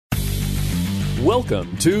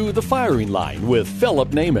Welcome to The Firing Line with Philip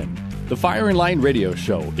Naiman. The Firing Line radio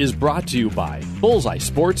show is brought to you by Bullseye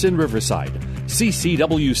Sports in Riverside,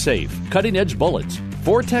 CCW Safe, Cutting Edge Bullets,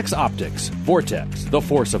 Vortex Optics, Vortex, the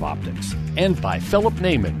Force of Optics, and by Philip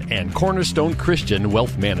Naiman and Cornerstone Christian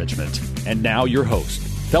Wealth Management. And now your host,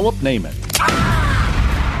 Philip Naiman.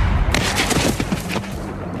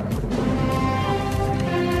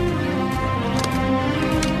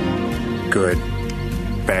 Good,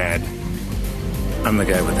 bad. I'm the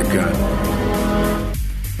guy with the gun.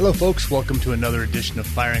 Hello, folks. Welcome to another edition of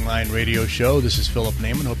Firing Line Radio Show. This is Philip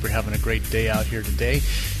Naiman. Hope you're having a great day out here today.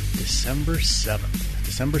 December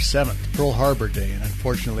 7th, Pearl Harbor Day. And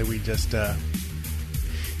unfortunately, we just,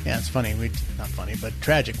 it's funny. Not funny, but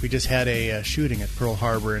tragic. We just had a shooting at Pearl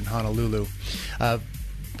Harbor in Honolulu.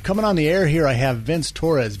 Coming on the air here, I have Vince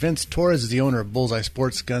Torres. Vince Torres is the owner of Bullseye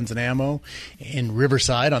Sports Guns and Ammo in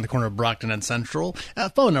Riverside on the corner of Brockton and Central.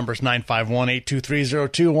 Phone number is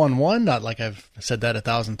 951-823-0211. Not like I've said that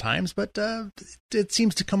 1,000 times, but it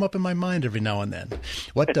seems to come up in my mind every now and then.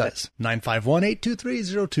 What does?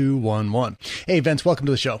 951-823-0211. Hey, Vince, welcome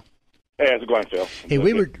to the show. Hey, how's it going, Phil? Hey,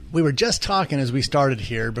 we were just talking as we started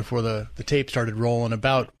here before the tape started rolling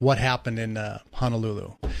about what happened in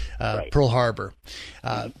Honolulu, right. Pearl Harbor.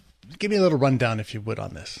 Give me a little rundown, if you would,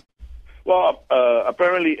 on this. Well,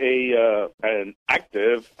 apparently an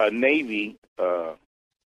active Navy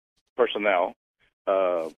personnel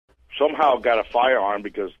somehow got a firearm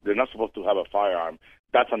because they're not supposed to have a firearm.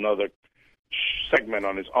 That's another segment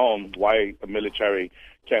on its own, why a military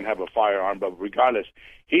can't have a firearm. But regardless,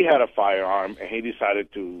 he had a firearm, and he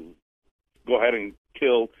decided to go ahead and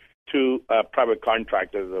kill two private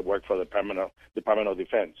contractors that work for the Department of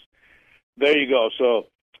Defense. There you go. So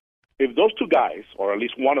if those two guys, or at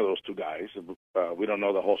least one of those two guys, we don't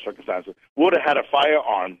know the whole circumstances, would have had a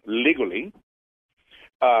firearm legally,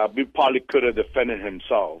 he probably could have defended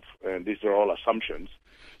himself, and these are all assumptions,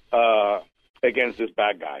 against this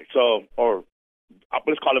bad guy. So, or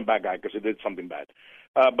let's call him bad guy because he did something bad.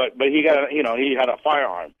 But he got, he had a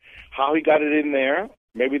firearm. How he got it in there?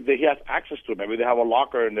 Maybe he has access to it. Maybe they have a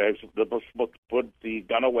locker and they're supposed to put the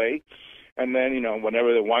gun away, and then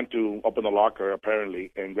whenever they want to open the locker,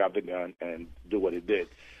 apparently, and grab the gun and do what he did.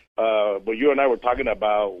 But you and I were talking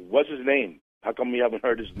about what's his name? How come we haven't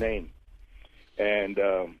heard his name? And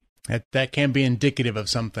that can be indicative of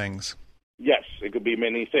some things. Yes, it could be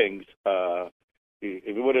many things.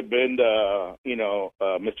 If it would have been,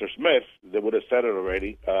 Mr. Smith, they would have said it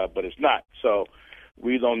already, but it's not. So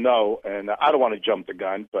we don't know, and I don't want to jump the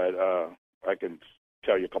gun, but I can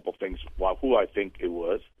tell you a couple of things who I think it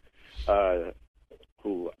was,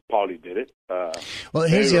 who probably did it. Well,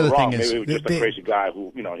 here's the other thing: maybe it was just a crazy guy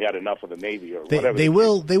who, he had enough of the Navy or whatever. They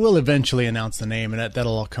will eventually announce the name, and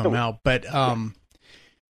that'll all come out. But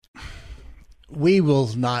we will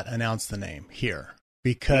not announce the name here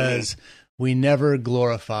because we never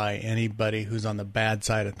glorify anybody who's on the bad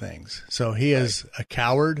side of things. So he is a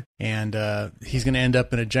coward, and he's going to end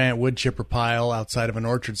up in a giant wood chipper pile outside of an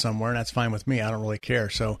orchard somewhere, and that's fine with me. I don't really care.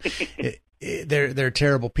 So they're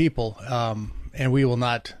terrible people, and we will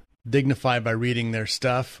not dignify by reading their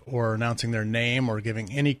stuff or announcing their name or giving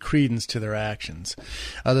any credence to their actions,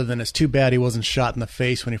 other than it's too bad he wasn't shot in the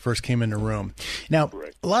face when he first came in the room. Now,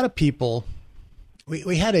 a lot of people...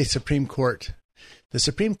 We had a Supreme Court. The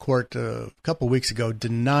Supreme Court a couple of weeks ago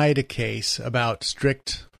denied a case about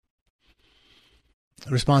strict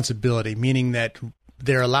responsibility, meaning that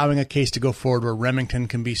they're allowing a case to go forward where Remington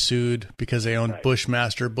can be sued because they own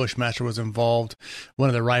Bushmaster. Bushmaster was involved. One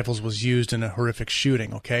of their rifles was used in a horrific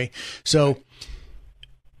shooting, okay? So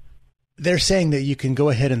they're saying that you can go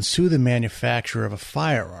ahead and sue the manufacturer of a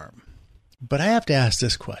firearm. But I have to ask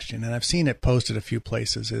this question, and I've seen it posted a few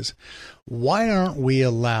places, is why aren't we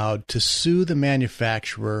allowed to sue the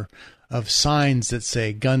manufacturer of signs that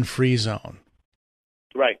say gun-free zone?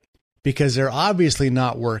 Right. Because they're obviously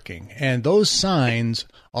not working. And those signs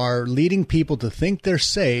are leading people to think they're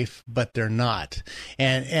safe, but they're not.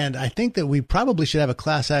 And I think that we probably should have a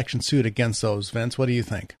class action suit against those, Vince. What do you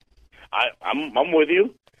think? I'm with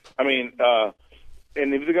you. I mean, and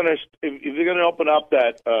if they're gonna open up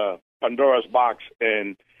that Pandora's box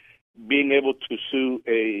and being able to sue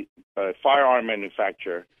a firearm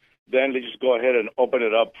manufacturer, then they just go ahead and open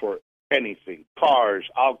it up for anything: cars,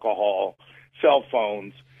 alcohol, cell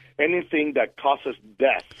phones, anything that causes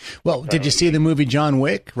death. Well, apparently. Did you see the movie John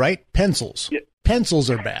Wick? Right? Pencils. Yeah. Pencils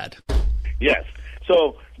are bad. Yes.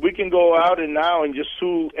 So we can go out and now and just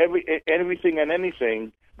sue everything and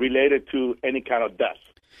anything related to any kind of death.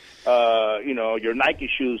 Your Nike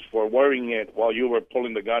shoes for wearing it while you were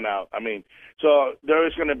pulling the gun out. I mean, so there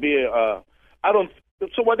is going to be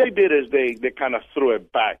So what they did is they kind of threw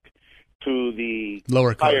it back to the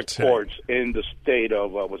lower higher courts, courts in the state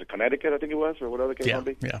of, was it Connecticut, I think it was, or whatever the case might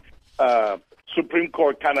be? Yeah. Supreme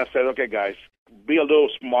Court kind of said, okay, guys, be a little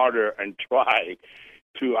smarter and try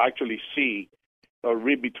to actually see or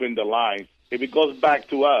read between the lines. If it goes back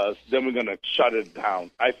to us, then we're going to shut it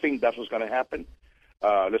down. I think that's what's going to happen.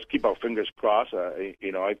 Let's keep our fingers crossed. I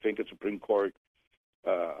think the Supreme Court,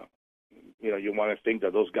 you want to think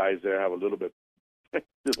that those guys there have a little bit more.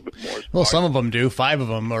 Well, some of them do. 5 of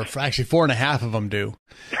them, or actually 4.5 of them do.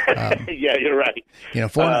 Yeah, you're right.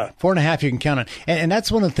 4.5 you can count on. And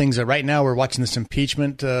that's one of the things that right now we're watching this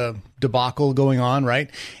impeachment debacle going on, right?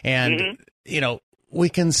 And, we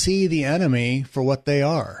can see the enemy for what they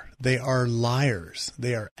are. They are liars.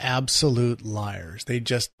 They are absolute liars. They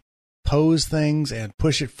just pose things and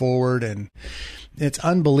push it forward, and it's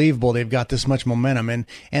unbelievable they've got this much momentum.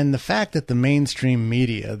 And the fact that the mainstream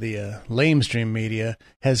media, the lamestream media,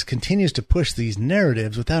 continues to push these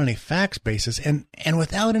narratives without any facts basis and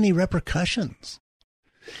without any repercussions.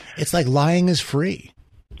 It's like lying is free.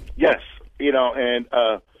 Yes, and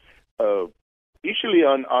usually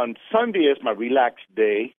on Sunday is my relaxed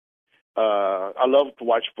day. I love to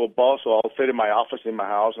watch football, so I'll sit in my office in my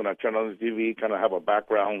house and I turn on the TV, kind of have a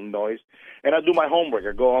background noise, and I do my homework.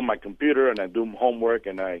 I go on my computer and I do homework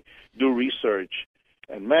and I do research.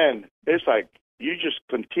 And man, it's like you just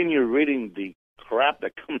continue reading the crap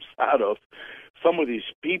that comes out of some of these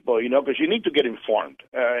people, because you need to get informed.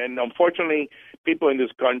 And unfortunately, people in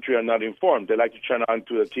this country are not informed. They like to turn on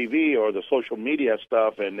to the TV or the social media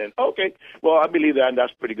stuff, and then, okay, well, I believe that, and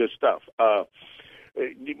that's pretty good stuff.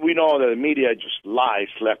 We know that the media just lies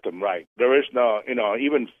left and right. There is no,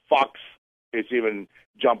 even Fox is even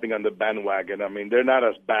jumping on the bandwagon. I mean, they're not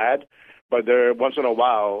as bad, but they're once in a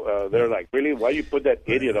while they're like, really, why you put that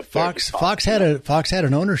idiot up there? Fox had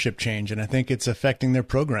an ownership change, and I think it's affecting their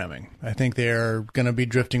programming. I think they're going to be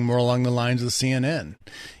drifting more along the lines of CNN.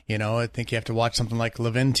 I think you have to watch something like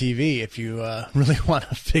Levin TV if you really want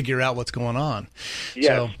to figure out what's going on.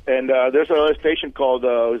 Yes, and there's another station called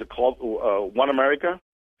One America,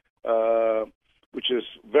 which is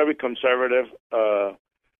very conservative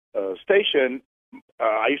station.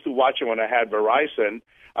 I used to watch it when I had Verizon.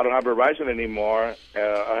 I don't have Verizon anymore.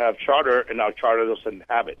 I have Charter, and now Charter doesn't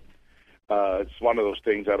have it. It's one of those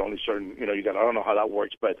things that only certain, I don't know how that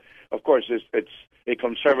works, but of course it's a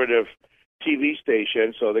conservative TV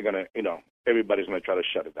station, so they're gonna, everybody's gonna try to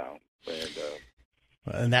shut it down,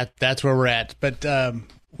 and that's where we're at. But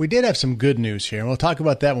we did have some good news here, and we'll talk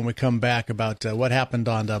about that when we come back about what happened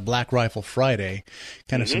on Black Rifle Friday,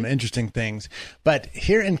 kind of some interesting things. But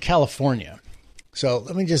here in California, so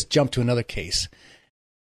let me just jump to another case.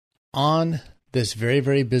 On this very,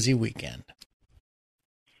 very busy weekend,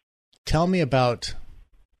 tell me about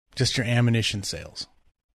just your ammunition sales.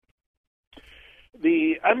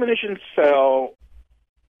 The ammunition sale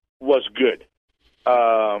was good,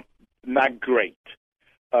 not great.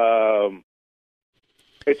 It's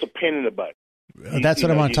a pain in the butt. That's what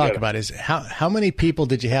I want to talk about. Is how many people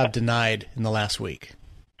did you have denied in the last week?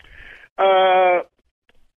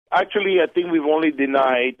 Actually, I think we've only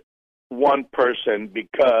denied one person,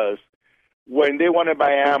 because when they want to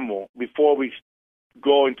buy ammo, before we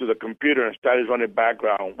go into the computer and start running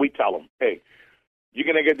background, we tell them, hey, you're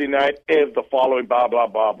going to get denied if the following blah, blah,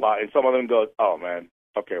 blah, blah. And some of them go, oh, man,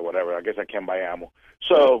 okay, whatever, I guess I can't buy ammo.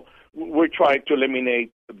 So we're trying to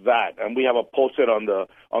eliminate that. And we have a post-it on the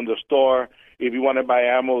store. If you want to buy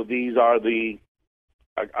ammo, these are the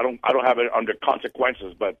I don't have it under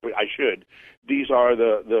consequences, but I should. These are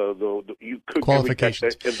the you could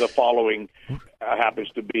qualifications if the following happens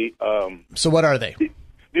to be. So what are they?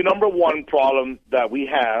 The number one problem that we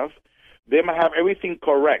have, they might have everything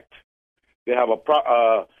correct. They have a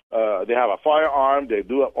firearm. They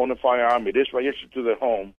do own a firearm. It is registered to their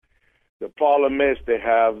home. The problem is they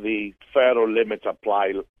have the federal limits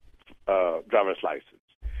apply driver's license.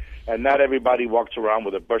 And not everybody walks around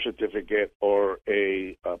with a birth certificate or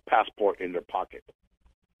a passport in their pocket.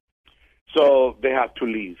 So they have to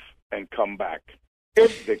leave and come back,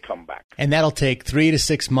 if they come back. And that'll take 3 to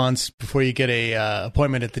 6 months before you get a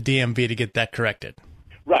appointment at the DMV to get that corrected.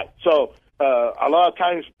 Right. So a lot of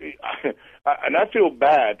times, and I feel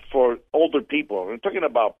bad for older people. I'm talking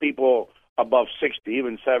about people above 60,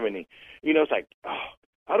 even 70. It's like,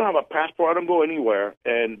 I don't have a passport. I don't go anywhere.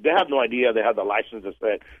 And they have no idea they have the license that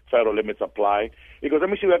said federal limits apply. He goes, let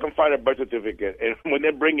me see if I can find a birth certificate. And when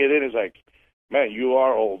they bring it in, it's like, man, you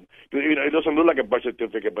are old. It doesn't look like a birth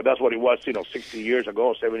certificate, but that's what it was, 60 years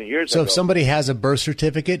ago, 70 years ago. So if somebody has a birth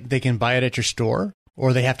certificate, they can buy it at your store,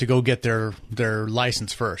 or they have to go get their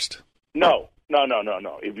license first? No.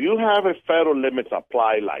 No. If you have a federal limits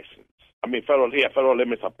apply license, federal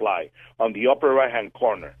limits apply on the upper right-hand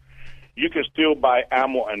corner, you can still buy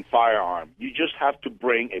ammo and firearm. You just have to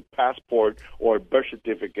bring a passport or a birth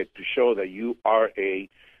certificate to show that you are a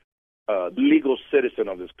legal citizen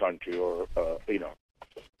of this country, or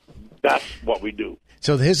that's what we do.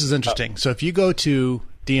 So this is interesting. So if you go to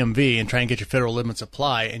DMV and try and get your federal limits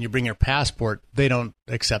apply, and you bring your passport, they don't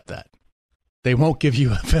accept that. They won't give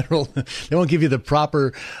you they won't give you the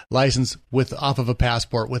proper license off of a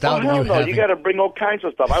passport without You got to bring all kinds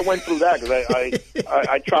of stuff. I went through that because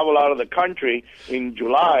I travel out of the country in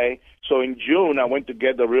July. So in June, I went to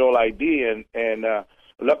get the real ID, and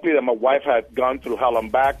luckily that my wife had gone through hell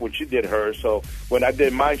and back when she did hers. So when I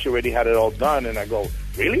did mine, she already had it all done. And I go,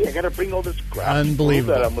 really? I got to bring all this crap?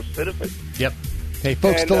 Unbelievable. That I'm a citizen. Yep. Hey,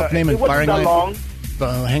 folks, Philip Naiman, Firing Line. Long.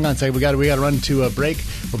 Hang on a second. We got to run to a break.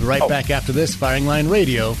 We'll be right back after this.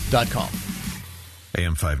 FiringLineRadio.com.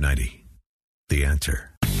 AM 590. The Answer.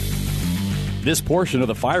 This portion of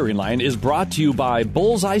the Firing Line is brought to you by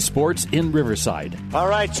Bullseye Sports in Riverside. All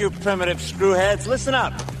right, you primitive screwheads, listen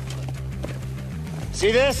up.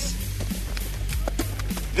 See this?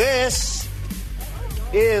 This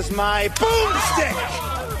is my boomstick.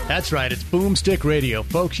 That's right. It's Boomstick Radio.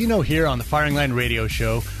 Folks, here on the Firing Line Radio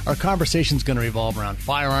Show, our conversation's going to revolve around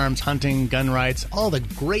firearms, hunting, gun rights, all the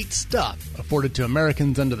great stuff afforded to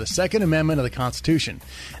Americans under the Second Amendment of the Constitution.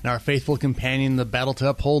 And our faithful companion in the battle to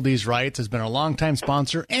uphold these rights has been our longtime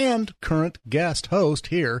sponsor and current guest host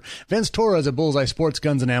here, Vince Torres at Bullseye Sports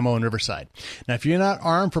Guns and Ammo in Riverside. Now, if you're not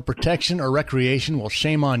armed for protection or recreation, well,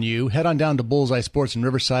 shame on you. Head on down to Bullseye Sports in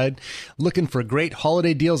Riverside. Looking for great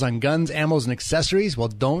holiday deals on guns, ammos, and accessories? Well,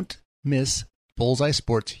 don't miss Bullseye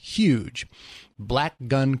Sports' huge Black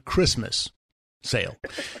Gun Christmas sale.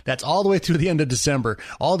 That's all the way through the end of December.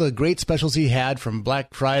 All the great specials he had from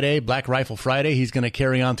Black Friday, Black Rifle Friday, he's going to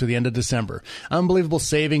carry on through the end of December. Unbelievable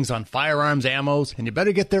savings on firearms, ammos, and you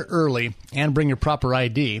better get there early and bring your proper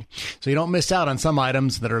ID so you don't miss out on some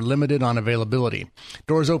items that are limited on availability.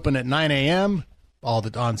 Doors open at 9 a.m.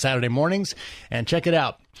 on Saturday mornings, and check it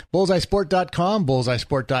out. BullseyeSport.com,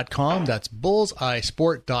 BullseyeSport.com. That's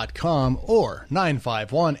BullseyeSport.com or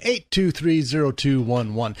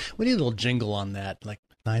 951-823-0211. We need a little jingle on that, like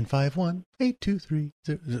 951-823.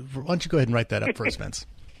 Why don't you go ahead and write that up for us, Vince?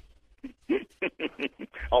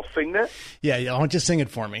 I'll sing that? Yeah, I want you to sing it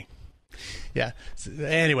for me. Yeah.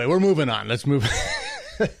 Anyway, we're moving on. Let's move.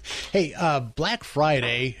 Hey, Black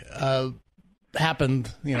Friday happened,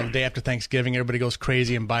 the day after Thanksgiving. Everybody goes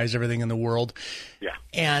crazy and buys everything in the world. Yeah.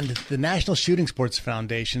 And the National Shooting Sports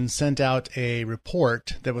Foundation sent out a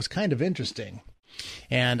report that was kind of interesting.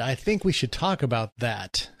 And I think we should talk about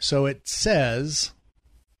that. So it says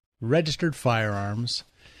registered firearms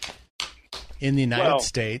in the United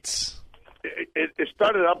States. It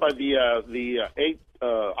started out by the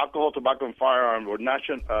Alcohol, Tobacco, and Firearm or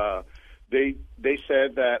National. They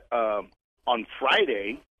said that on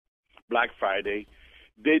Friday, Black Friday,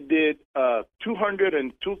 they did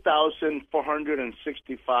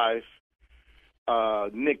 202,465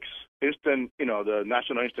 NICS, instant, the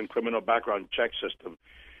National Instant Criminal Background Check System.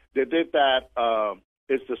 They did that.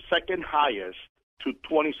 It's the second highest to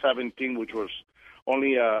 2017, which was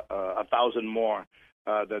only 1,000 more.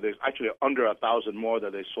 That is actually under 1,000 more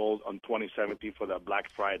that they sold on 2017 for that Black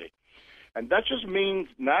Friday, and that just means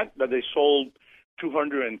not that they sold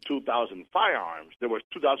 202,000 firearms. There were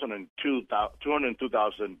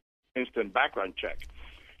 202,000 instant background check.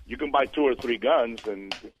 You can buy 2 or 3 guns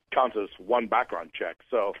and it counts as one background check.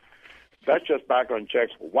 So that's just background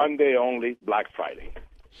checks, one day only, Black Friday.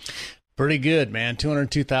 Pretty good, man.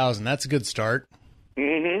 202,000. That's a good start.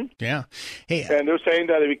 Mm-hmm. Yeah. Hey, and they're saying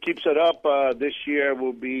that if it keeps it up, this year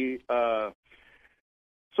will be. So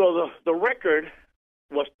the record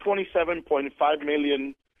was 27.5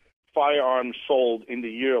 million firearms sold in the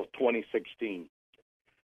year of 2016.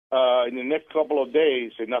 In the next couple of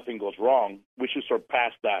days, if nothing goes wrong, we should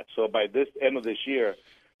surpass that. So by this end of this year,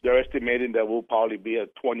 they're estimating that we'll probably be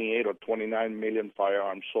at 28 or 29 million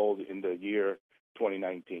firearms sold in the year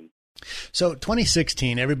 2019. So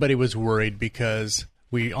 2016, everybody was worried because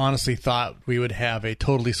we honestly thought we would have a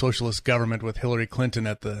totally socialist government with Hillary Clinton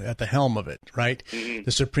at the helm of it, right? Mm-hmm.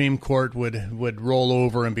 The Supreme Court would roll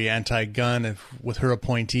over and be anti-gun with her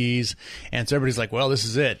appointees, and so everybody's like, well, this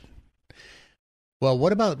is it. Well,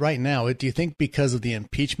 what about right now? Do you think because of the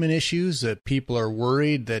impeachment issues that people are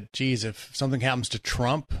worried that, geez, if something happens to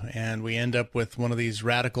Trump and we end up with one of these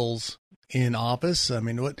radicals in office? I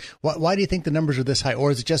mean, why do you think the numbers are this high?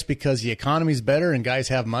 Or is it just because the economy's better and guys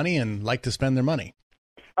have money and like to spend their money?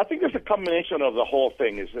 I think it's a combination of the whole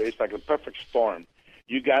thing. It's like a perfect storm.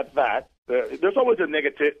 You got that, There's always a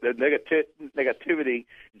negativity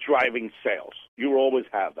driving sales. You will always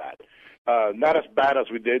have that. Not as bad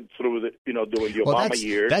as we did through during the Obama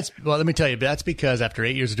years. Well, let me tell you, that's because after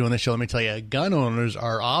 8 years of doing this show, let me tell you, gun owners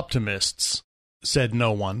are optimists, said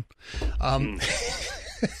no one.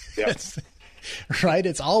 Right?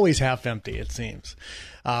 It's always half empty, it seems.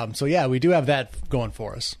 So, yeah, we do have that going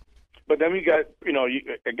for us. But then we got,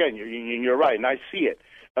 you're right, and I see it.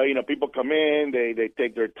 People come in, they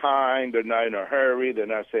take their time, they're not in a hurry, they're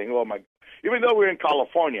not saying, oh, my, even though we're in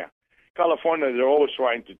California, they're always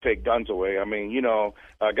trying to take guns away. I mean,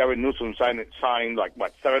 Gavin Newsom signed like,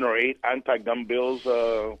 7 or 8 anti-gun bills.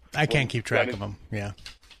 I can't keep track of them, yeah.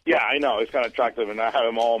 Yeah, I know. It's kind of attractive, and I have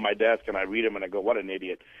them all on my desk, and I read them, and I go, what an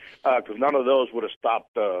idiot. Because none of those would have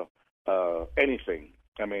stopped anything.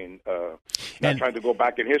 I mean, not trying to go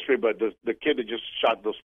back in history, but the kid that just shot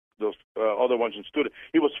those other ones in student,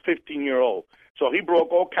 he was 15-year-old. So he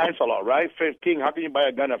broke all kinds of law, right? 15. How can you buy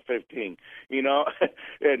a gun at 15? And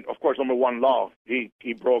of course, number one law he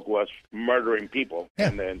broke was murdering people. Yeah.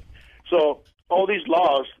 And then, so all these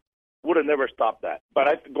laws would have never stopped that.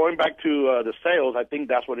 But going back to the sales, I think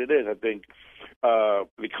that's what it is. I think the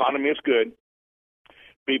economy is good.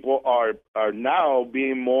 People are now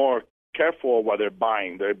being more careful what they're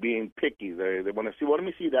buying. They're being picky. They want to see, well, let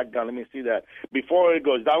me see that gun. Let me see that. Before it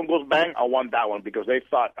goes down, goes bang, I want that one, because they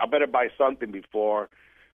thought, I better buy something before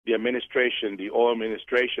the administration, the old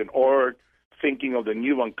administration, or thinking of the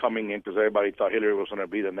new one coming in, because everybody thought Hillary was going to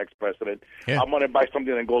be the next president. Yeah. I'm going to buy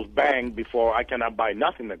something that goes bang before I cannot buy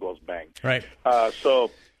nothing that goes bang. Right.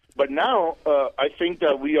 But now I think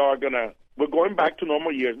that we're going back to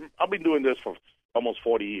normal years. I've been doing this for almost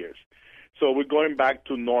 40 years. So we're going back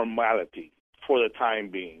to normality for the time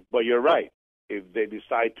being. But you're right. If they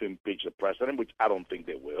decide to impeach the president, which I don't think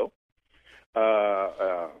they will,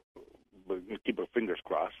 but keep our fingers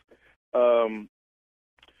crossed,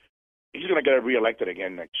 he's going to get reelected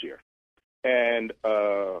again next year. And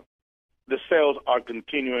the sales are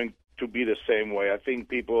continuing to be the same way. I think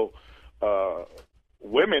people,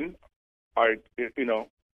 women are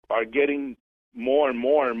getting more and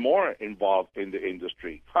more and more involved in the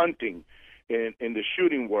industry, hunting, in the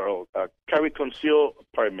shooting world, carry conceal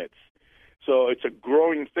permits. So it's a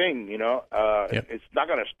growing thing, Yep. It's not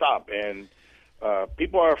going to stop, and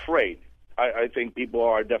people are afraid. I think people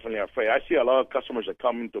are definitely afraid. I see a lot of customers that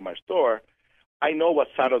come into my store. I know what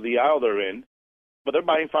side of the aisle they're in, but they're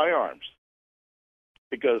buying firearms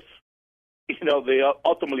because, they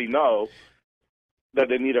ultimately know that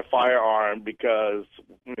they need a firearm because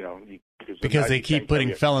they keep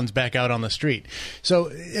putting felons back out on the street. So,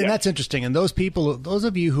 and that's interesting. And those people, those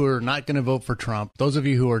of you who are not going to vote for Trump, those of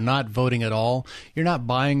you who are not voting at all, you're not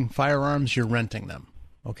buying firearms, you're renting them.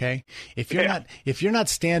 Okay. If you're not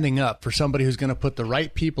standing up for somebody who's going to put the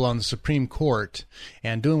right people on the Supreme Court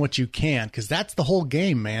and doing what you can, because that's the whole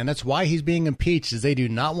game, man. That's why he's being impeached, is they do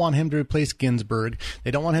not want him to replace Ginsburg.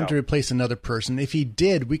 They don't want him to replace another person. If he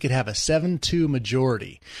did, we could have a 7-2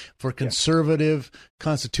 majority for conservative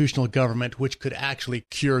constitutional government, which could actually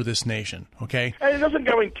cure this nation. Okay. And it doesn't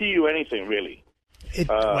guarantee you anything, really.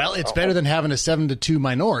 It's better than having a 7-2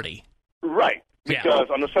 minority. Right. Because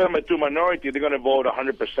on the 7-2 minority, they're going to vote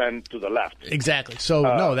 100% to the left. Exactly. So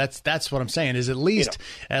no, that's what I'm saying. Is at least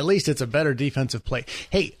it's a better defensive play.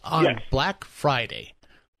 Hey, on Black Friday,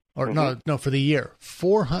 or no, for the year,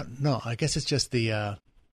 400. No, I guess it's just the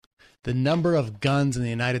number of guns in the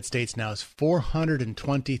United States now is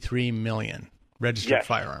 423 million registered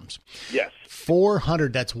firearms. Yes.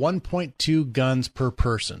 400. That's 1.2 guns per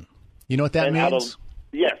person. You know what that means?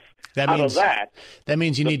 That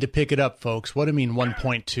means you need to pick it up, folks. What do you mean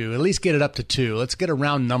 1.2? At least get it up to 2. Let's get a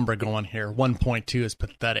round number going here. 1.2 is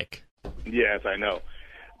pathetic. Yes, I know.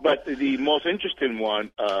 But the most interesting one,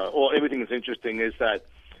 everything is interesting, is that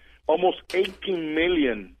almost 18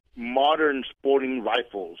 million modern sporting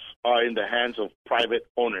rifles are in the hands of private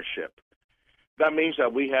ownership. That means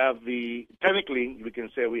that we have technically, we can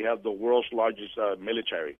say we have the world's largest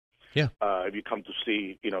military. Yeah. If you come to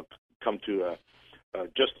see,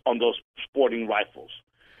 just on those sporting rifles.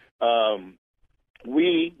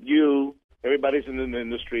 Everybody's in the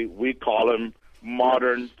industry, we call them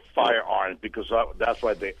modern firearms because that's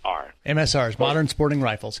what they are. MSRs, modern sporting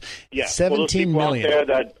rifles. Yeah. 17 million. Out there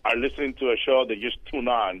that are listening to a show that just tune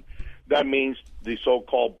on, that means the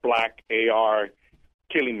so-called black AR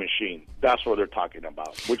killing machine. That's what they're talking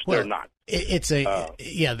about, which they're not. It's the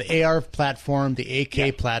AR platform, the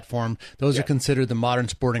AK platform. Those are considered the modern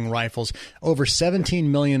sporting rifles. Over 17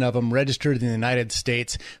 million of them registered in the United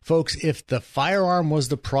States. Folks, if the firearm was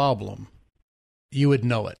the problem, you would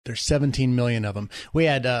know it. There's 17 million of them. We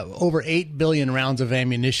had over 8 billion rounds of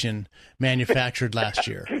ammunition manufactured last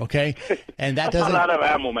year. Okay, and that's a lot of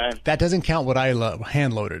ammo, man. That doesn't count what I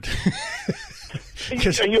hand loaded. And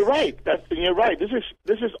you're right. You're right.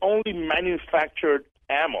 This is only manufactured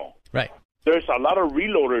ammo. Right. There's a lot of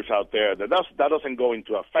reloaders out there that doesn't go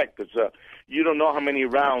into effect because you don't know how many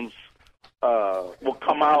rounds will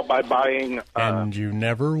come out by buying and you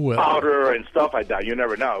never will powder and stuff like that. You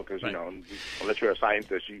never know because unless you're a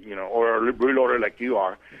scientist, or a reloader like you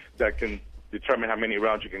are, that can determine how many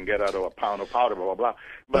rounds you can get out of a pound of powder, blah blah blah.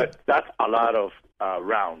 But that's a lot of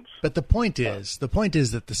rounds. But the point is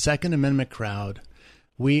that the Second Amendment crowd,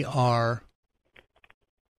 we are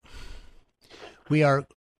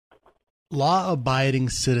law-abiding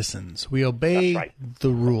citizens. We obey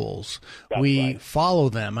the rules. We follow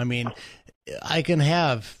them. I mean, I can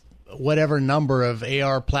have whatever number of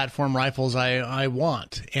AR platform rifles I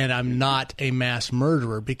want, and I'm not a mass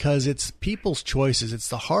murderer because it's people's choices. It's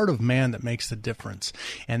the heart of man that makes the difference.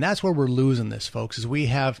 And that's where we're losing this, folks, is we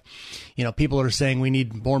have, people are saying we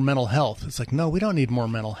need more mental health. It's like, no, we don't need more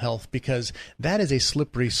mental health because that is a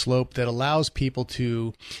slippery slope that allows people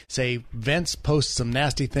to say, Vince posts some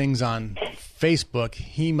nasty things on Facebook.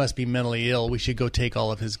 He must be mentally ill. We should go take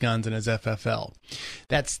all of his guns and his FFL.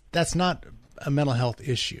 That's not a mental health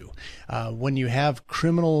issue. When you have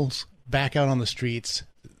criminals back out on the streets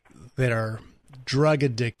that are drug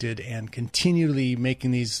addicted and continually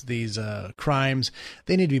making these crimes,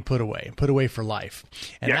 they need to be put away for life.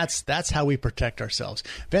 And that's how we protect ourselves.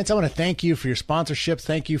 Vince, I want to thank you for your sponsorship.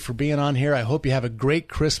 Thank you for being on here. I hope you have a great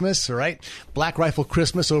Christmas. All right, Black Rifle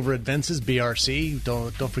Christmas over at Vince's BRC.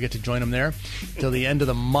 Don't forget to join them there till the end of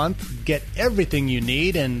the month. Get everything you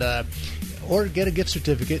need and or get a gift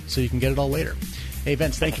certificate so you can get it all later. Hey,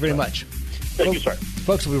 Vince, thank you very much. Thank you, sir.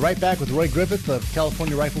 Folks, we'll be right back with Roy Griffith of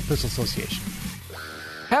California Rifle Pistol Association.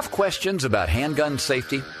 Have questions about handgun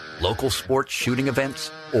safety, local sports shooting events,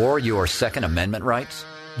 or your Second Amendment rights?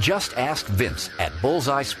 Just ask Vince at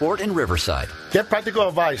Bullseye Sport in Riverside. Get practical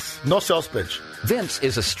advice, no sales pitch. Vince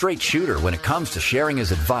is a straight shooter when it comes to sharing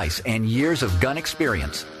his advice and years of gun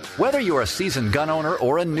experience. Whether you're a seasoned gun owner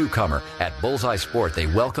or a newcomer, at Bullseye Sport, they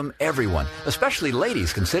welcome everyone, especially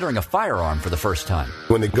ladies considering a firearm for the first time.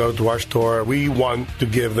 When they go to our store, we want to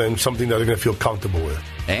give them something that they're going to feel comfortable with.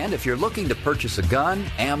 And if you're looking to purchase a gun,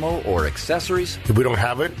 ammo, or accessories, if we don't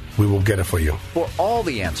have it, we will get it for you. For all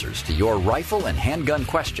the answers to your rifle and handgun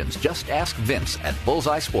questions, just ask Vince at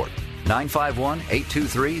Bullseye Sport.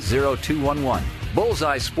 951-823-0211.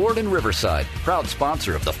 Bullseye Sport in Riverside, proud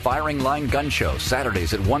sponsor of the Firing Line Gun Show,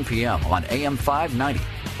 Saturdays at 1 p.m. on AM 590.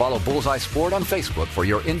 Follow Bullseye Sport on Facebook for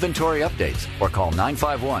your inventory updates or call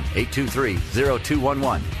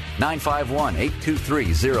 951-823-0211.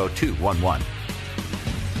 951-823-0211.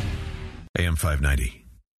 AM 590,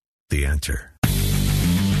 The Answer.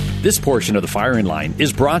 This portion of the Firing Line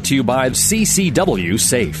is brought to you by CCW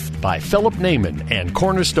Safe by Philip Naiman and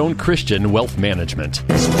Cornerstone Christian Wealth Management.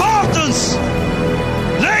 Spartans,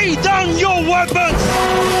 lay down your weapons!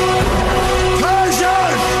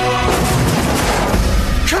 Persians,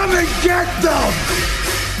 come and get them!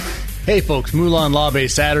 Hey folks, Moulin Labe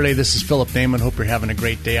Saturday. This is Philip Naiman. Hope you're having a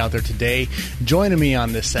great day out there today. Joining me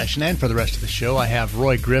on this session and for the rest of the show, I have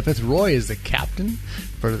Roy Griffith. Roy is the captain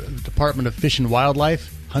for the Department of Fish and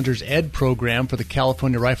Wildlife Hunter's Ed program for the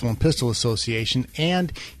California Rifle and Pistol Association,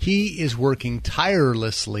 and he is working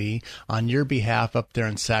tirelessly on your behalf up there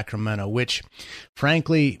in Sacramento, which,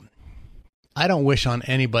 frankly, I don't wish on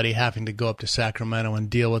anybody having to go up to Sacramento and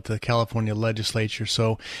deal with the California legislature.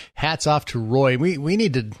 So hats off to Roy. We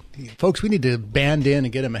need to, folks, we need to band in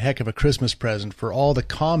and get him a heck of a Christmas present for all the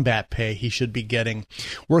combat pay he should be getting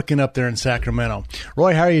working up there in Sacramento.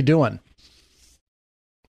 Roy, how are you doing?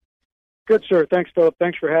 Good, sir. Thanks, Philip.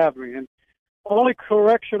 Thanks for having me. And only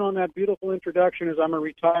correction on that beautiful introduction is I'm a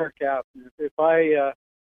retired captain. If I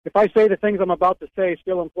say the things I'm about to say,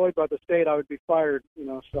 still employed by the state, I would be fired.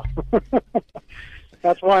 So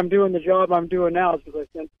that's why I'm doing the job I'm doing now. Is because I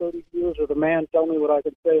spent 30 years with a man telling me what I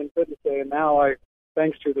could say and couldn't say, and now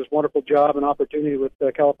thanks to this wonderful job and opportunity with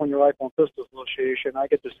the California Rifle and Pistol Association, I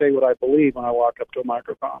get to say what I believe when I walk up to a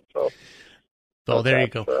microphone. So there you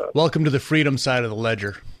go. Welcome to the freedom side of the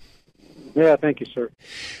ledger. Yeah, thank you, sir.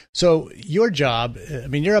 So your job, I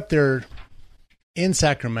mean, you're up there in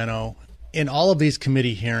Sacramento in all of these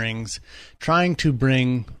committee hearings trying to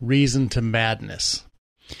bring reason to madness.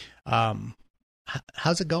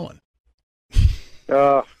 How's it going?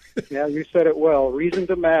 Yeah, you said it well. Reason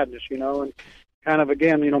to madness, and kind of,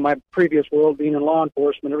 again, my previous world being in law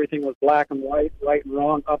enforcement, everything was black and white, right and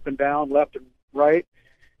wrong, up and down, left and right.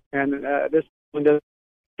 And this one does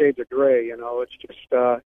shades of gray. You know, it's just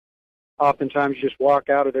oftentimes you just walk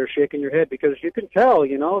out of there shaking your head because you can tell,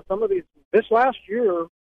 you know, some of these. This last year,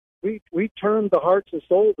 we turned the hearts and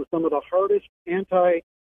souls of some of the hardest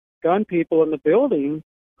anti-gun people in the building,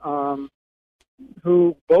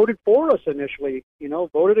 who voted for us initially. You know,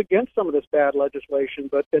 voted against some of this bad legislation,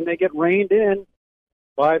 but then they get reined in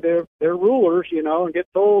by their rulers, you know, and get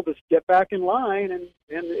told to get back in line, and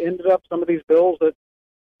ended up some of these bills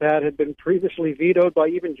that had been previously vetoed by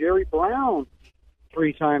even Jerry Brown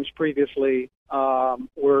 3 times previously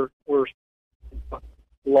were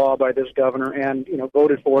law by this governor and, you know,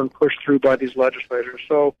 voted for and pushed through by these legislators.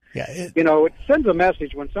 So, you know, it sends a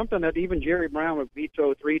message when something that even Jerry Brown would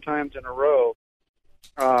veto 3 times in a row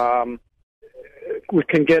can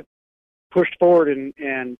get pushed forward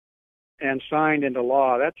and signed into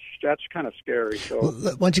law. That's kind of scary. So,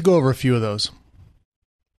 why don't you go over a few of those?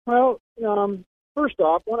 Well, first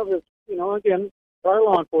off, one of the, you know, again, our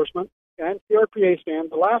law enforcement and CRPA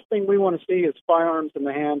stand, the last thing we want to see is firearms in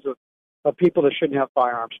the hands of people that shouldn't have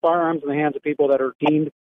firearms. Firearms in the hands of people that are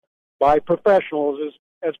deemed by professionals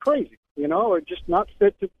as crazy, you know, or just not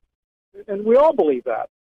fit to, and we all believe that.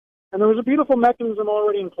 And there was a beautiful mechanism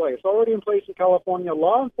already in place in California.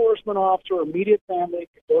 Law enforcement officer or immediate family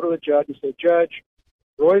could go to a judge and say, Judge,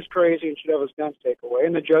 Roy's crazy and should have his guns taken away,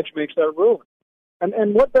 and the judge makes that ruling.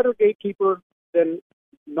 And what better gatekeeper than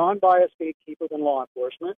non-biased gatekeeper than law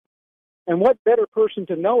enforcement? And what better person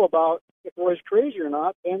to know about if Roy's crazy or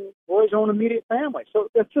not than Roy's own immediate family? So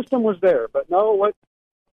that system was there. But no, what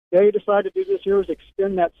they decided to do this year is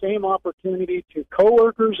extend that same opportunity to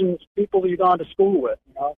coworkers and people that you've gone to school with,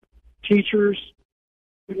 you know, teachers,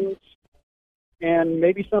 students, and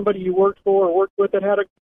maybe somebody you worked for or worked with that had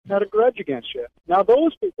a grudge against you. Now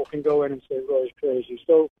those people can go in and say Roy's crazy.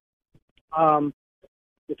 So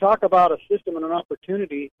you talk about a system and an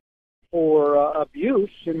opportunity for abuse.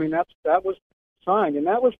 I mean, that was signed, and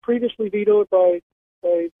that was previously vetoed by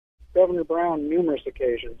Governor Brown on numerous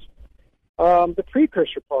occasions. The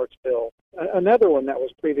precursor parts bill, another one that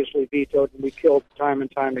was previously vetoed, and we killed time and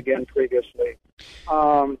time again previously.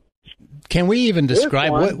 Can we even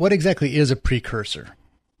describe what exactly is a precursor?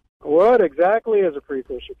 What exactly is a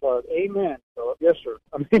precursor part? Amen. So, yes, sir.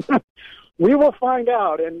 I mean, we will find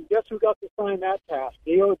out, and guess who got to sign that task?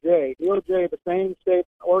 DOJ. DOJ, the same state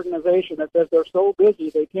organization that says they're so busy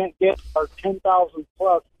they can't get our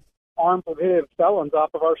 10,000-plus armed prohibitive felons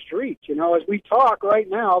off of our streets. You know, as we talk right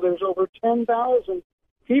now, there's over 10,000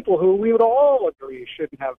 people who we would all agree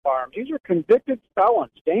shouldn't have firearms. These are convicted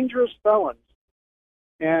felons, dangerous felons.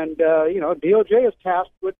 And, you know, DOJ is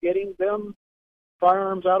tasked with getting them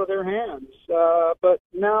firearms out of their hands. But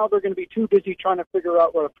now they're going to be too busy trying to figure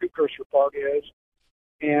out what a precursor part is.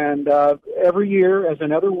 And every year, as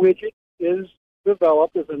another widget is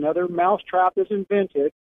developed, as another mousetrap is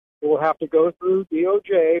invented, it will have to go through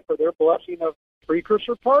DOJ for their blessing of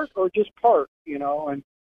precursor part or just part, you know.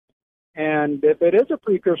 And if it is a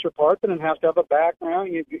precursor part, then it has to have a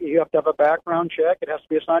background. You have to have a background check. It has to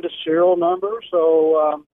be assigned a serial number.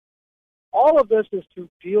 So all of this is to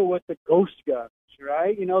deal with the ghost guns,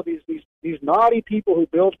 right? You know, these naughty people who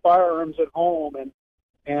build firearms at home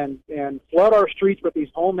and flood our streets with these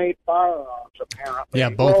homemade firearms, apparently. Yeah,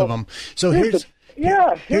 both of them. So here's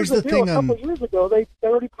the thing. A couple of years ago, they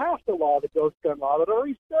already passed a law, the ghost gun law, that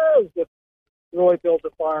already says that Roy builds a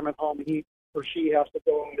firearm at home, he or she has to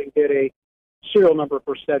go out and get a serial number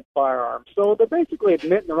for said firearm. So they're basically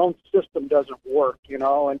admitting their own system doesn't work, you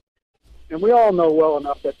know, and we all know well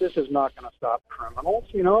enough that this is not going to stop criminals.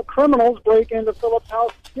 You know, criminals break into Philip's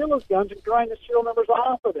house, steal his guns, and grind the serial numbers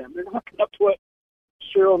off of them. They're not going to put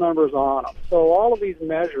serial numbers on them. So all of these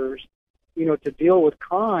measures, you know, to deal with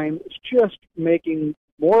crime is just making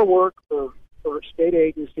more work for state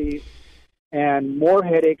agencies and more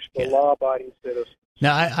headaches for law-abiding citizens.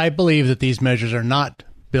 Now, I believe that these measures are not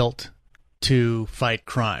built to fight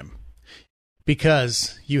crime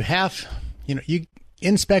because you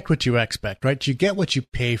inspect what you expect, right? You get what you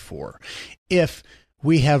pay for. If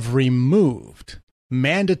we have removed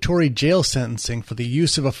mandatory jail sentencing for the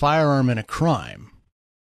use of a firearm in a crime,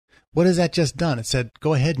 what has that just done? It said,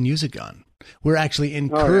 go ahead and use a gun. We're actually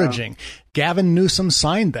encouraging. Gavin Newsom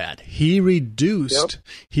signed that. He reduced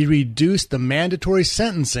the mandatory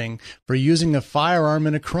sentencing for using a firearm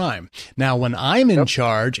in a crime. Now, when I'm in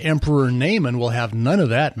charge, Emperor Naaman will have none of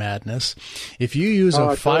that madness. If you use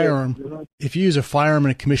a firearm, in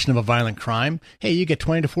a commission of a violent crime, hey, you get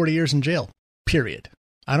 20 to 40 years in jail. Period.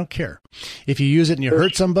 I don't care. If you use it and you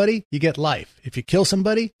hurt somebody, you get life. If you kill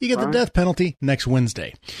somebody, you get the death penalty next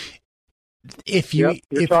Wednesday.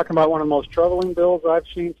 You're talking about one of the most troubling bills I've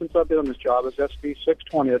seen since I've been on this job is SB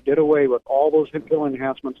 620 that did away with all those bill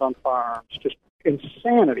enhancements on firearms. Just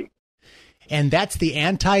insanity. And that's the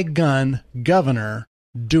anti-gun governor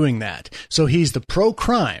doing that. So he's the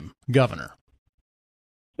pro-crime governor.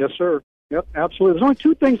 Yes, sir. Yep, absolutely. There's only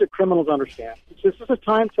two things that criminals understand. This is a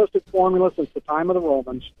time-tested formula since the time of the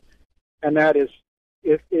Romans, and that is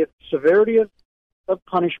if severity of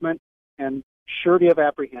punishment and surety of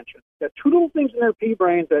apprehension. That two little things in their pea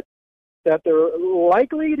brains that they're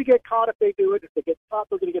likely to get caught if they do it. If they get caught,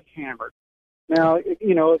 they're going to get hammered. Now,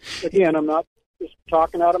 again, I'm not just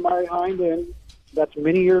talking out of my hind end. That's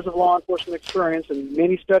many years of law enforcement experience and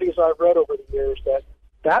many studies I've read over the years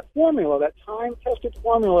that formula, that time-tested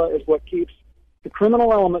formula, is what keeps the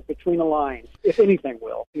criminal element between the lines, if anything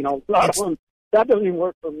will. That doesn't even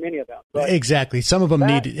work for many of them. Exactly. Some of them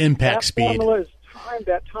need impact speed.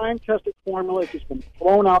 That time-tested formula has just been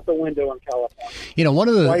thrown out the window in California.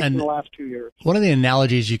 Twice in the last 2 years. One of the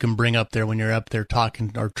analogies you can bring up there when you're up there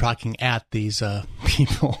talking at these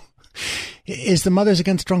people is the Mothers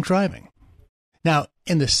Against Drunk Driving. Now,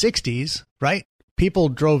 in the 60s, right, people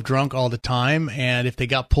drove drunk all the time, and if they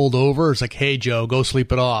got pulled over, it's like, hey, Joe, go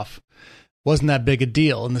sleep it off. Wasn't that big a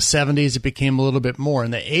deal. In the 70s, it became a little bit more. In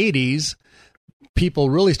the 80s, people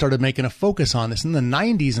really started making a focus on this. In the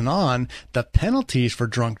 90s and on, the penalties for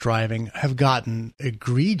drunk driving have gotten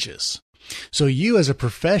egregious. So you as a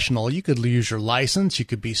professional, you could lose your license. You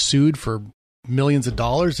could be sued for millions of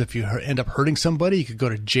dollars. If you end up hurting somebody, you could go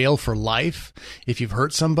to jail for life if you've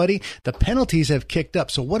hurt somebody. The penalties have kicked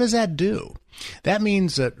up. So what does that do? That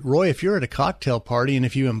means that, Roy, if you're at a cocktail party and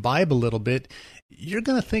if you imbibe a little bit, you're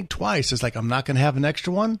going to think twice. It's like, I'm not going to have an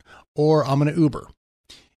extra one, or I'm going to Uber.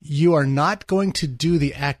 You are not going to do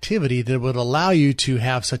the activity that would allow you to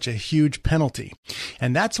have such a huge penalty.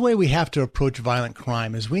 And that's the way we have to approach violent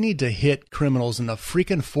crime, is we need to hit criminals in the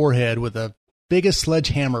freaking forehead with the biggest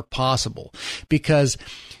sledgehammer possible. Because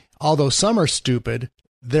although some are stupid,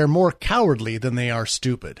 they're more cowardly than they are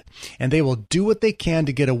stupid, and they will do what they can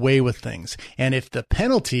to get away with things. And if the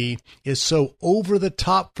penalty is so over the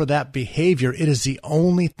top for that behavior, it is the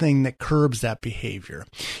only thing that curbs that behavior.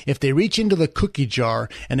 If they reach into the cookie jar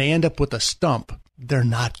and they end up with a stump, they're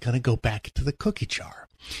not going to go back to the cookie jar.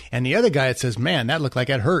 And the other guy that says, man, that looked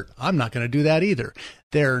like it hurt, I'm not going to do that either.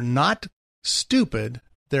 They're not stupid.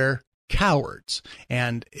 They're cowards.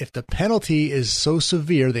 And if the penalty is so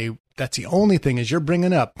severe, that's the only thing, as you're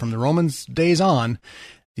bringing up from the Romans days on,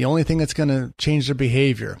 the only thing that's going to change their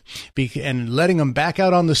behavior. And letting them back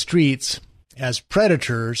out on the streets as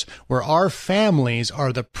predators where our families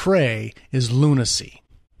are the prey is lunacy.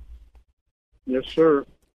 Yes, sir.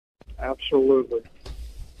 Absolutely.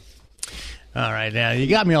 All right, now you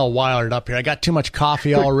got me all wired up here. I got too much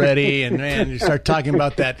coffee already, and man, you start talking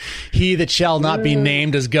about that he that shall not be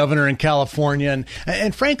named as governor in California,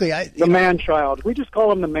 and frankly, the man-child. We just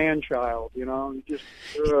call him the man-child.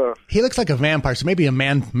 He looks like a vampire, so maybe a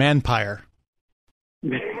manpire.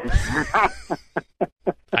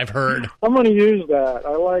 I've heard. I'm going to use that.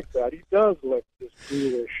 I like that. He does look just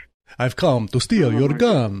foolish. I've come to steal your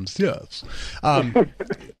guns. Yes.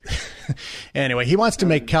 Anyway, he wants to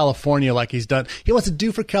make California like he's done. He wants to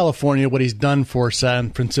do for California what he's done for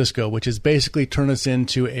San Francisco, which is basically turn us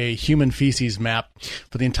into a human feces map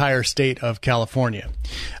for the entire state of California.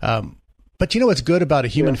 But you know what's good about a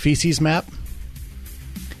human feces map?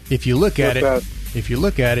 If you look at it,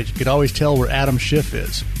 you could always tell where Adam Schiff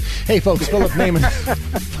is. Hey, folks, Philip Naiman,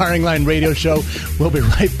 Firing Line Radio Show. We'll be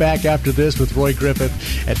right back after this with Roy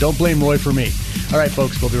Griffith. And don't blame Roy for me. All right,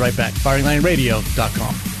 folks, we'll be right back.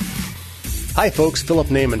 FiringLineRadio.com. Hi, folks. Philip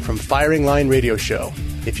Naiman from Firing Line Radio Show.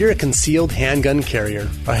 If you're a concealed handgun carrier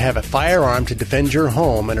or have a firearm to defend your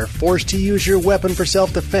home and are forced to use your weapon for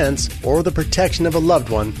self-defense or the protection of a loved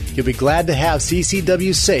one, you'll be glad to have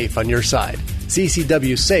CCW Safe on your side.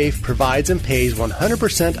 CCW Safe provides and pays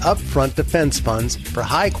 100% upfront defense funds for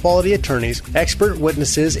high-quality attorneys, expert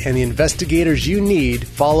witnesses, and the investigators you need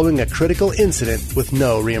following a critical incident with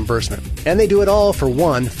no reimbursement. And they do it all for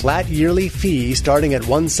one flat yearly fee starting at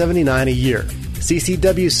 $179 a year.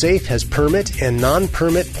 CCW Safe has permit and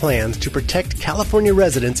non-permit plans to protect California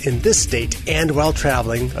residents in this state and while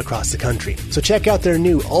traveling across the country. So check out their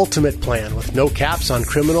new Ultimate Plan with no caps on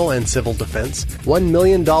criminal and civil defense, $1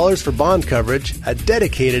 million for bond coverage, a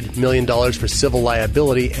dedicated $1 million for civil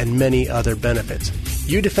liability, and many other benefits.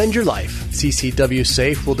 You defend your life. CCW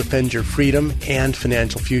Safe will defend your freedom and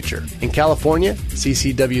financial future. In California,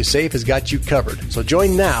 CCW Safe has got you covered. So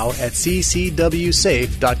join now at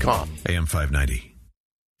ccwsafe.com. AM 590,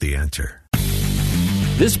 The Answer.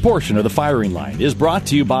 This portion of the firing line is brought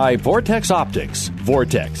to you by Vortex Optics.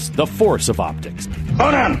 Vortex, the force of optics.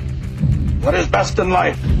 Conan, what is best in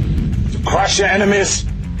life? To crush your enemies,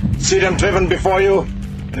 see them driven before you,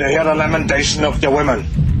 and to hear the lamentation of your women.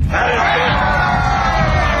 That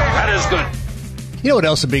is good. You know what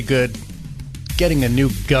else would be good? Getting a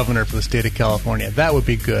new governor for the state of California. That would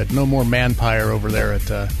be good. No more manpire over there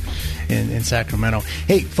at in Sacramento.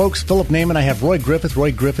 Hey, folks, Philip Naiman. I have Roy Griffith.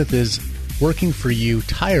 Roy Griffith is working for you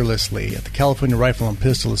tirelessly at the California Rifle and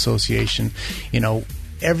Pistol Association. You know,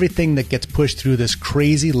 everything that gets pushed through this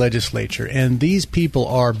crazy legislature, and these people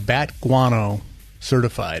are bat guano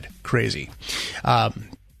certified crazy.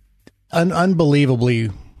 Unbelievably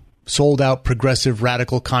sold out progressive,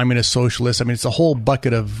 radical, communist, socialist. I mean, it's a whole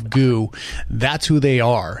bucket of goo. That's who they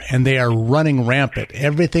are, and they are running rampant.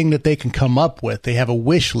 Everything that they can come up with, they have a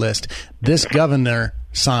wish list. This governor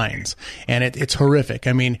signs, and it's horrific.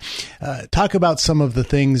 I mean, talk about some of the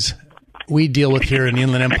things we deal with here in the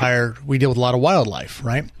Inland Empire. We deal with a lot of wildlife,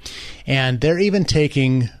 right? And they're even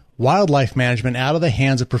taking wildlife management out of the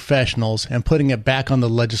hands of professionals and putting it back on the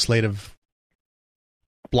legislative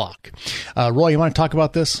block. Roy, you want to talk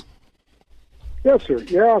about this? Yes, sir.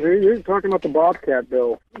 Yeah, you're talking about the Bobcat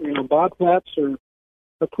bill. You know, Bobcats are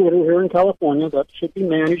a critter here in California that should be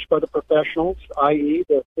managed by the professionals, i.e.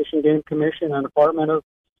 the Fish and Game Commission and Department of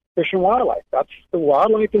Fish and Wildlife. That's the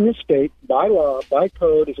wildlife in this state, by law, by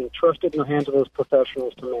code, is entrusted in the hands of those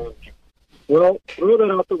professionals to manage. Well, throw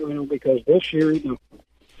that out the window because this year the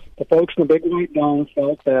folks in the Big White Dome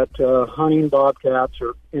felt that hunting bobcats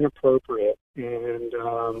are inappropriate. And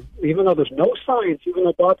even though there's no science, even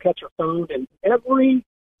though bobcats are found in every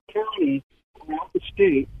county throughout the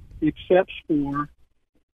state except for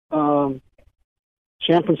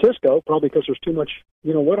San Francisco, probably because there's too much,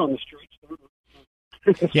 what on the streets.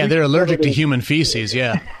 Yeah, they're allergic to human feces,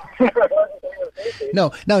 yeah.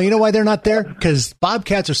 No, you know why they're not there? Because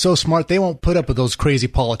bobcats are so smart, they won't put up with those crazy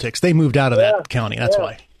politics. They moved out of that county, that's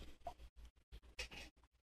why.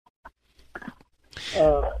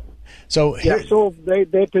 So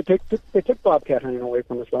they took bobcat hunting away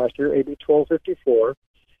from us last year, AB 1254,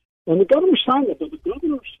 and the governor signed it. But the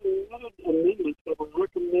governor submitted amendments that were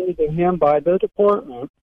recommended to him by the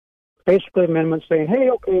department, basically amendments saying,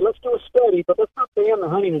 "Hey, okay, let's do a study, but let's not ban the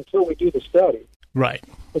hunting until we do the study." Right.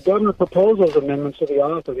 The governor proposed those amendments to the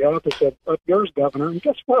author. The author said, "Up yours, governor." And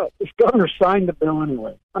guess what? This governor signed the bill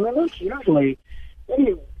anyway. I mean, that's usually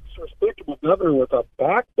any respectable governor with a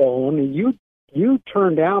backbone. You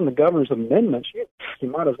turn down the governor's amendments, you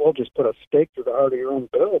might as well just put a stake through the heart of your own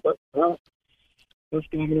bill. But, this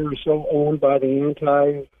governor is so owned by the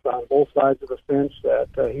antis on both sides of the fence that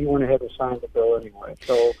he went ahead and signed the bill anyway.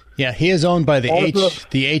 So yeah, he is owned by the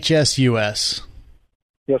HSUS.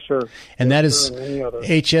 Yes, sir. And that is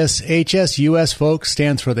HSUS, folks,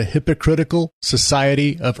 stands for the Hypocritical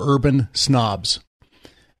Society of Urban Snobs.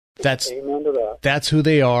 Amen to that. That's who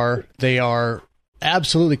they are. They are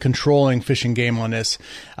absolutely controlling Fish and Game on this,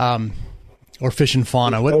 or Fish and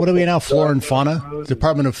Fauna. What are we now? Flora and Fauna?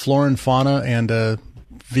 Department of Flora and Fauna and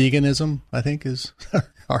Veganism, I think, is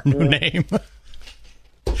our new name.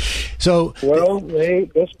 So, well,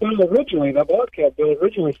 this bill originally, the Bobcat bill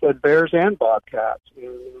originally said bears and bobcats.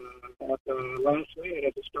 And at the last minute,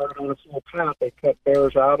 as it started on its little path, they cut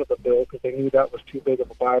bears out of the bill because they knew that was too big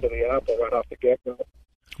of a bite of the apple right off the get-go.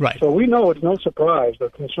 Right. So we know it's no surprise. The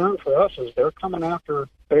concern for us is they're coming after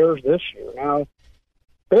bears this year. Now,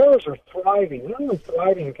 bears are thriving. They're not only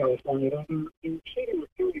thriving in California, they're exceeding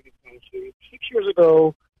recruiting capacity. 6 years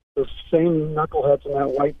ago, the same knuckleheads in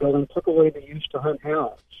that white building took away the use to hunt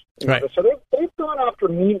hounds. Right. So they've gone after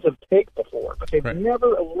means of take before, but they've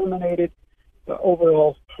never eliminated the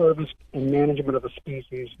overall harvest and management of the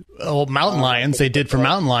species. Oh, mountain lions, they did for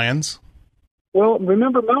mountain lions. Well,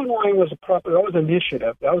 remember, mountain lion was that was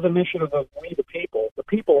initiative. That was initiative of we the people. The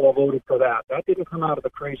people all voted for that. That didn't come out of the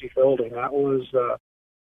crazy building. That was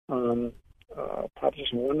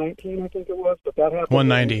Proposition 119, I think it was. But that happened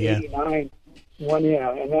 190, in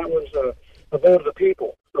 1989. And that was a vote of the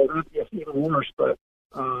people. So that's even worse. But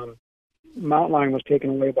mountain lion was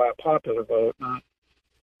taken away by a popular vote,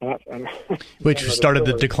 which started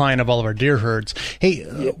the decline of all of our deer herds. Hey,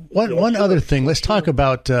 one other thing. Let's talk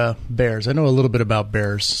about bears. I know a little bit about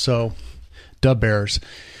bears. So, bears.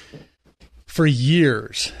 For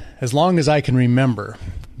years, as long as I can remember,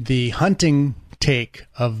 the hunting take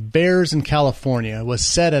of bears in California was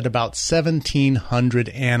set at about 1,700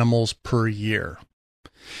 animals per year.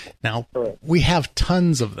 Now, we have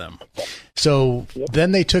tons of them. So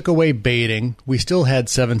then they took away baiting. We still had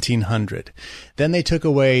 1,700. Then they took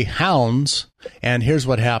away hounds. And here's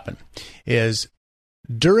what happened is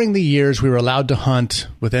during the years we were allowed to hunt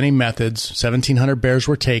with any methods, 1,700 bears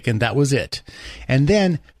were taken. That was it. And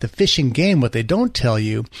then the Fish and Game, what they don't tell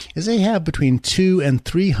you is they have between 200 and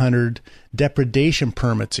 300 depredation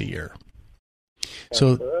permits a year.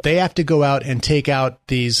 So they have to go out and take out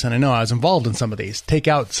these, and I know I was involved in some of these, take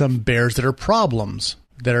out some bears that are problems,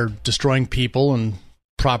 that are destroying people and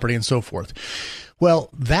property and so forth. Well,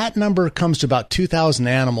 that number comes to about 2,000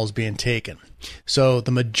 animals being taken. So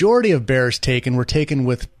the majority of bears taken were taken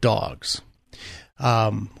with dogs.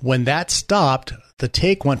 When that stopped, the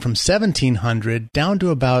take went from 1,700 down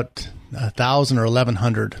to about 1,000 or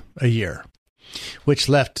 1,100 a year, which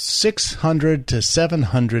left 600 to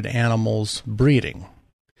 700 animals breeding.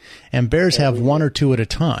 And bears have one or two at a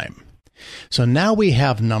time. So now we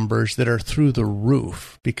have numbers that are through the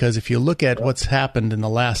roof, because if you look at what's happened in the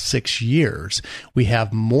last 6 years, we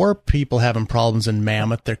have more people having problems in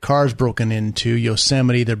Mammoth, their cars broken into,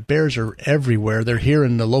 Yosemite, their bears are everywhere. They're here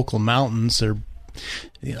in the local mountains.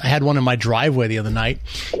 I had one in my driveway the other night.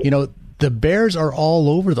 The bears are all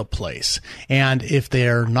over the place. And if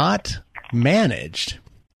they're not managed,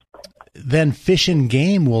 then Fish and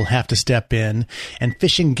Game will have to step in, and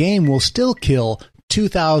Fish and Game will still kill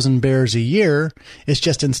 2,000 bears a year. It's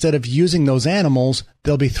just instead of using those animals,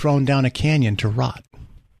 they'll be thrown down a canyon to rot.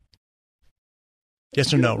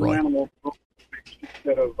 Yes or no, Roy?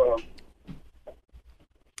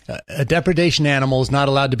 A depredation animal is not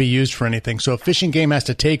allowed to be used for anything. So if Fish and Game has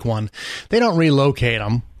to take one, they don't relocate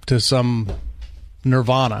them to some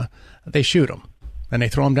nirvana. They shoot them and they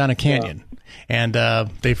throw them down a canyon. And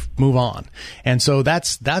they move on. And so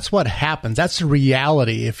that's what happens. That's the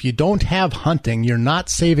reality. If you don't have hunting, you're not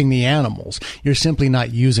saving the animals. You're simply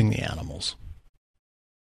not using the animals.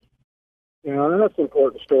 And that's an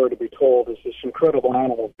important story to be told, is this incredible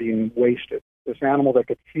animal being wasted. This animal that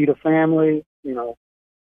could feed a family,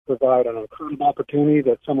 provide an incredible opportunity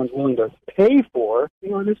that someone's willing to pay for.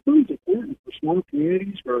 And this is important for small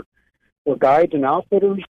communities where guides and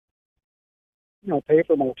outfitters pay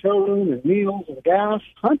for motel room and meals and gas.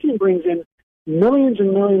 Hunting brings in millions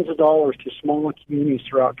and millions of dollars to small communities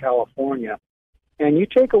throughout California. And you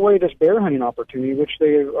take away this bear hunting opportunity, which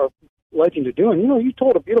they are pledging to do. And, you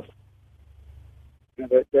told a beautiful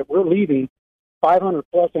that we're leaving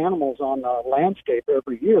 500-plus animals on the landscape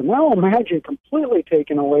every year. Now imagine completely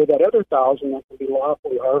taking away that other 1,000 that can be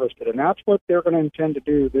lawfully harvested. And that's what they're going to intend to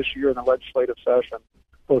do this year in the legislative session,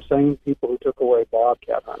 those same people who took away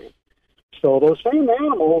bobcat hunting. So those same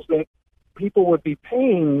animals that people would be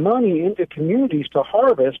paying money into communities to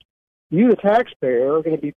harvest, you, the taxpayer, are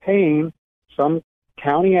going to be paying some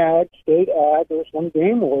county ag, state ag, or some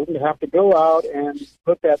game warden to have to go out and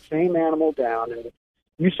put that same animal down. And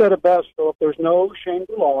you said it best, Philip, there's no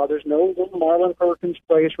Shangri-La, there's no little Marlin Perkins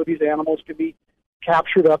place where these animals can be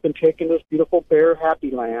captured up and taken to this beautiful bear happy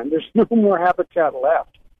land. There's no more habitat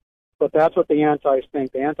left. But that's what the antis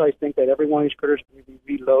think. The antis think that every one of these critters can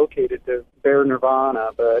be relocated to bear nirvana.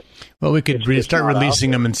 But we could start releasing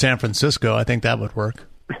them in San Francisco. I think that would work.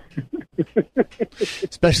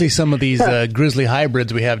 Especially some of these grizzly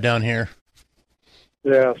hybrids we have down here.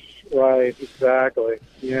 Yes, right, exactly.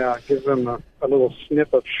 Yeah, give them a little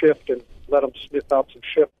sniff of shift and let them sniff out some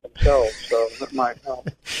shift themselves. So that might help.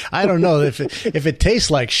 I don't know. If it tastes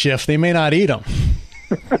like shift, they may not eat them.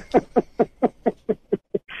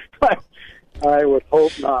 I would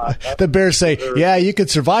hope not. The bears say, "Yeah, you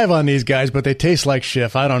could survive on these guys, but they taste like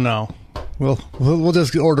Schiff." I don't know. We'll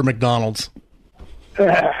just order McDonald's. All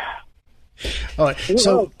right.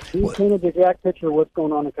 So you painted the exact picture of what's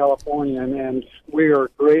going on in California, and we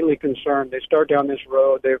are greatly concerned. They start down this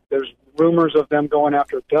road. There's rumors of them going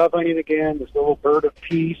after dove hunting again. This little bird of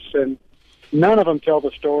peace, and none of them tell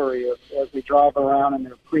the story as we drive around in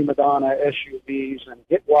their prima donna SUVs and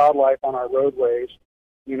hit wildlife on our roadways.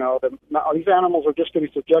 These animals are just going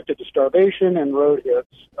to be subjected to starvation and road hits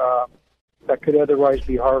that could otherwise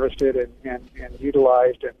be harvested and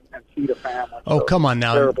utilized and feed a family. Oh, so come on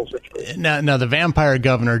now. Terrible situation. Now, the vampire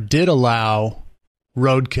governor did allow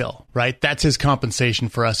roadkill, right? That's his compensation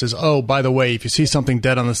for us is, oh, by the way, if you see something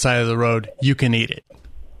dead on the side of the road, you can eat it.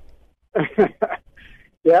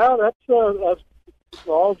 Yeah, that's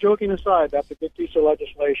all joking aside, that's a good piece of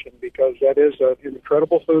legislation because that is an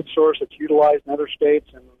incredible food source that's utilized in other states,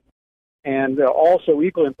 and also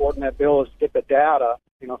equally important, that bill is to get the data,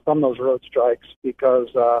 from those road strikes because,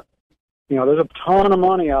 there's a ton of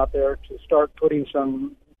money out there to start putting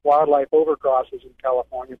some wildlife overcrosses in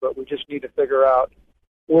California, but we just need to figure out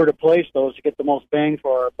where to place those to get the most bang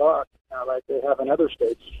for our buck, like they have in other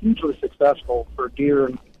states. Hugely successful for deer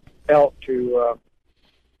and elk to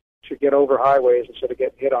get over highways instead of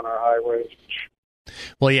getting hit on our highways.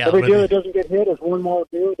 Well, yeah. Every deer that doesn't get hit is one more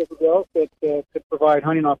deer that could provide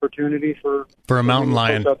hunting opportunity for a mountain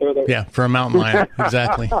lion. Out there Yeah, for a mountain lion.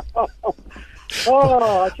 Exactly.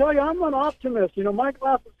 Oh, I tell you, I'm an optimist. My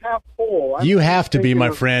glass is half full. You have to be,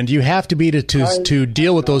 my friend. You have to be to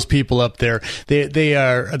deal with those people up there. They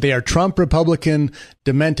are Trump Republican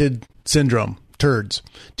demented syndrome turds,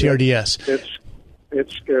 TRDS.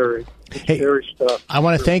 It's scary. It's scary stuff. I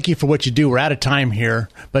want to thank you for what you do. We're out of time here,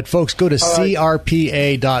 but folks, go to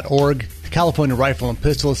CRPA.org. California Rifle and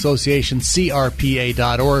Pistol Association,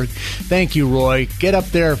 CRPA.org. Thank you, Roy. Get up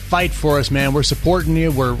there, fight for us, man. We're supporting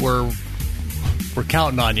you. We're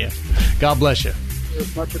counting on you. God bless you.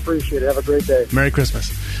 It's much appreciated. Have a great day. Merry Christmas.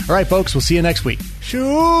 All right, folks, we'll see you next week.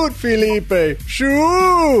 Shoot, Felipe.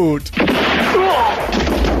 Shoot.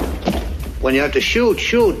 When you have to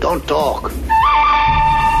shoot, don't talk.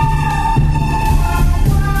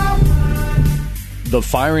 The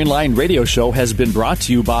Firing Line Radio Show has been brought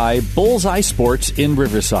to you by Bullseye Sports in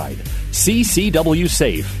Riverside, CCW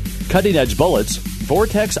Safe, Cutting Edge Bullets,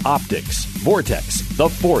 Vortex Optics, Vortex, the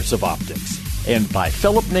force of optics, and by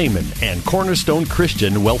Philip Naiman and Cornerstone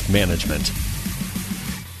Christian Wealth Management.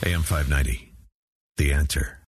 AM 590, The Answer.